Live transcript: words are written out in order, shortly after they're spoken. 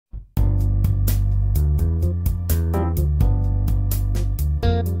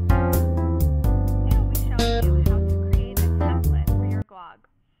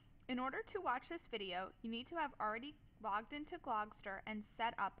order to watch this video, you need to have already logged into Glogster and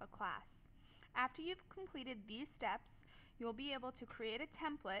set up a class. After you've completed these steps, you'll be able to create a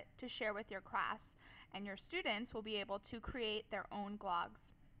template to share with your class, and your students will be able to create their own glogs.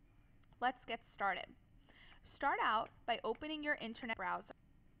 Let's get started. Start out by opening your internet browser.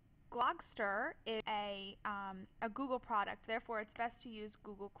 Glogster is a Google product, therefore it's best to use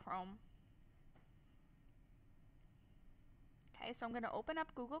Google Chrome. Okay, so I'm going to open up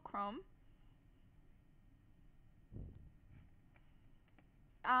Google Chrome.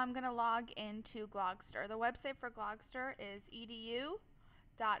 I'm going to log into Glogster. The website for Glogster is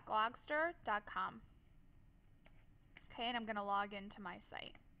edu.glogster.com. Okay, and I'm going to log into my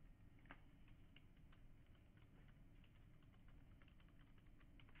site.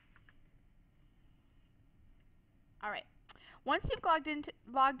 Alright, once you've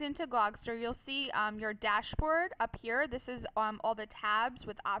logged into Glogster, you'll see your dashboard up here. This is all the tabs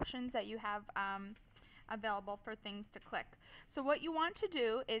with options that you have available for things to click. So what you want to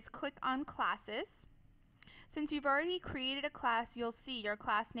do is click on Classes. Since you've already created a class, you'll see your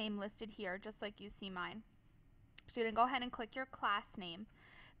class name listed here, just like you see mine. So you're going to go ahead and click your class name.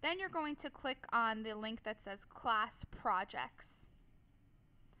 Then you're going to click on the link that says Class Projects.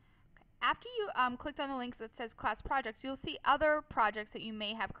 After you clicked on the link that says Class Projects, you'll see other projects that you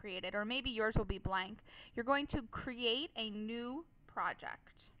may have created, or maybe yours will be blank. You're going to create a new project.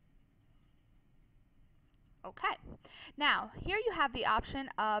 Okay. Now, here you have the option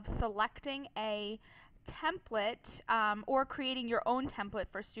of selecting a template or creating your own template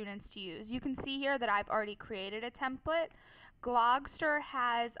for students to use. You can see here that I've already created a template. Glogster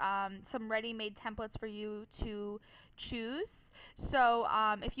has some ready-made templates for you to choose. So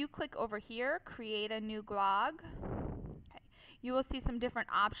if you click over here, create a new glog, okay, you will see some different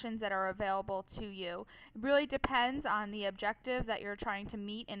options that are available to you. It really depends on the objective that you're trying to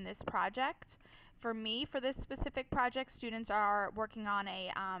meet in this project. For me, for this specific project, students are working on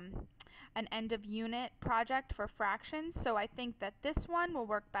an end of unit project for fractions, so I think that this one will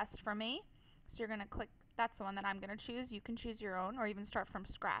work best for me. So you're going to click, that's the one that I'm going to choose. You can choose your own or even start from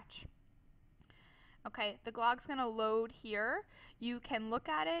scratch. Okay, the glog's going to load here. You can look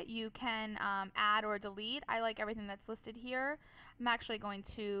at it, you can add or delete. I like everything that's listed here. I'm actually going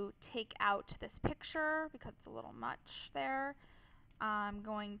to take out this picture because it's a little much there. I'm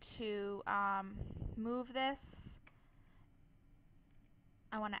going to move this.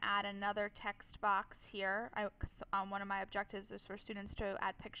 I want to add another text box here. One of my objectives is for students to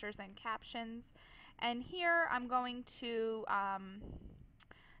add pictures and captions. And here I'm going to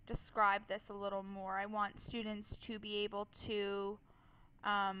describe this a little more. I want students to be able to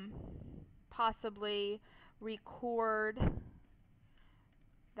possibly record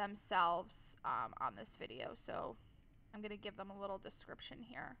themselves on this video. So I'm going to give them a little description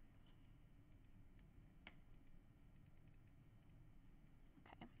here.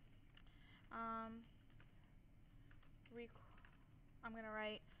 Okay. I'm going to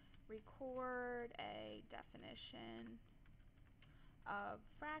write record a definition of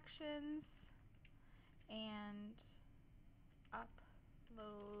fractions and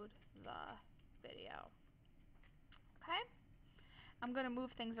upload the video. Okay? I'm going to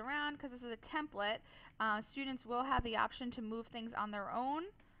move things around because this is a template. Students will have the option to move things on their own,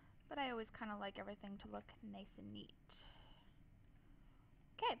 but I always kind of like everything to look nice and neat.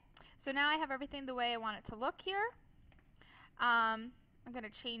 Okay, so now I have everything the way I want it to look here. I'm going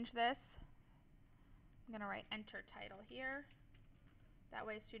to change this. I'm going to write enter title here. That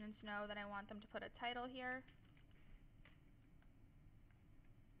way students know that I want them to put a title here.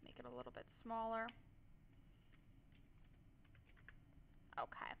 Make it a little bit smaller.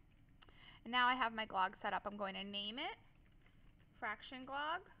 Okay. And now I have my glog set up. I'm going to name it fraction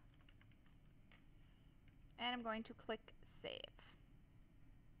glog. And I'm going to click save.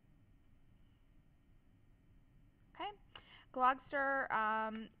 Okay. Glogster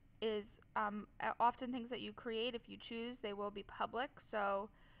is often things that you create, if you choose, they will be public. So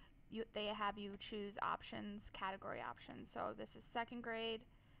they have you choose options, category options. So this is second grade,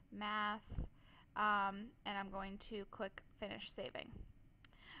 math, and I'm going to click finish saving.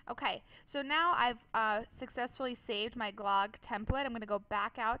 Okay, so now I've successfully saved my glog template. I'm going to go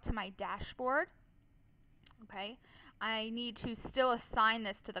back out to my dashboard. Okay, I need to still assign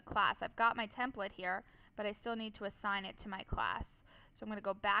this to the class. I've got my template here, but I still need to assign it to my class. So I'm going to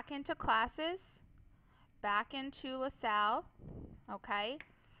go back into classes, back into LaSalle, okay,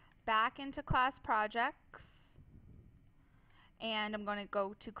 back into class projects, and I'm going to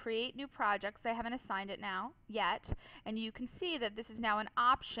go to create new projects. I haven't assigned it now yet, and you can see that this is now an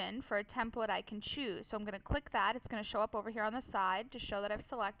option for a template I can choose. So I'm going to click that. It's going to show up over here on the side to show that I've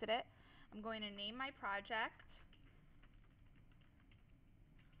selected it. I'm going to name my project.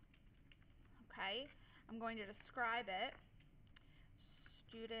 Okay. I'm going to describe it.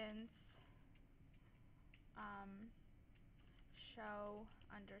 Students show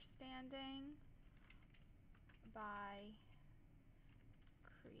understanding by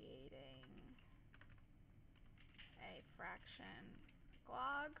creating a fraction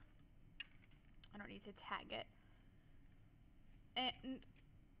glog. I don't need to tag it. And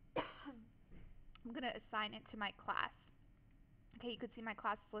I'm going to assign it to my class. Okay, you could see my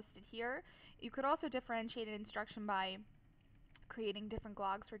class listed here. You could also differentiate an instruction by creating different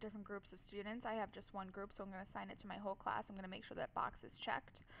glogs for different groups of students. I have just one group, so I'm going to assign it to my whole class. I'm going to make sure that box is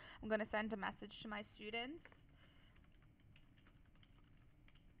checked. I'm going to send a message to my students.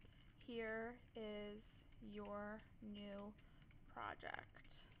 Here is your new project.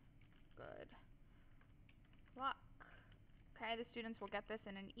 Good luck. Okay, the students will get this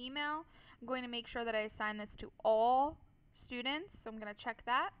in an email. I'm going to make sure that I assign this to all students, so I'm going to check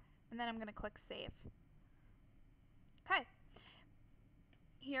that, and then I'm going to click Save. Okay,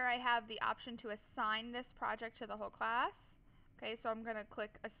 here I have the option to assign this project to the whole class. Okay, so I'm going to click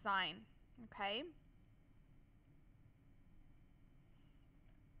Assign. Okay.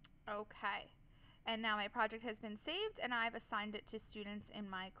 Okay. And now my project has been saved and I've assigned it to students in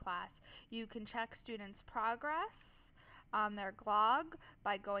my class. You can check students' progress on their glog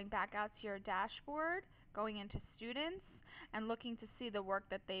by going back out to your dashboard, going into students, and looking to see the work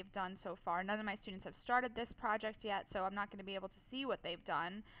that they've done so far. None of my students have started this project yet, so I'm not going to be able to see what they've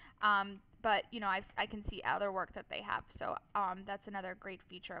done. But you know, I can see other work that they have. So that's another great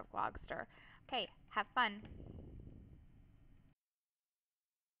feature of Glogster. Okay, have fun.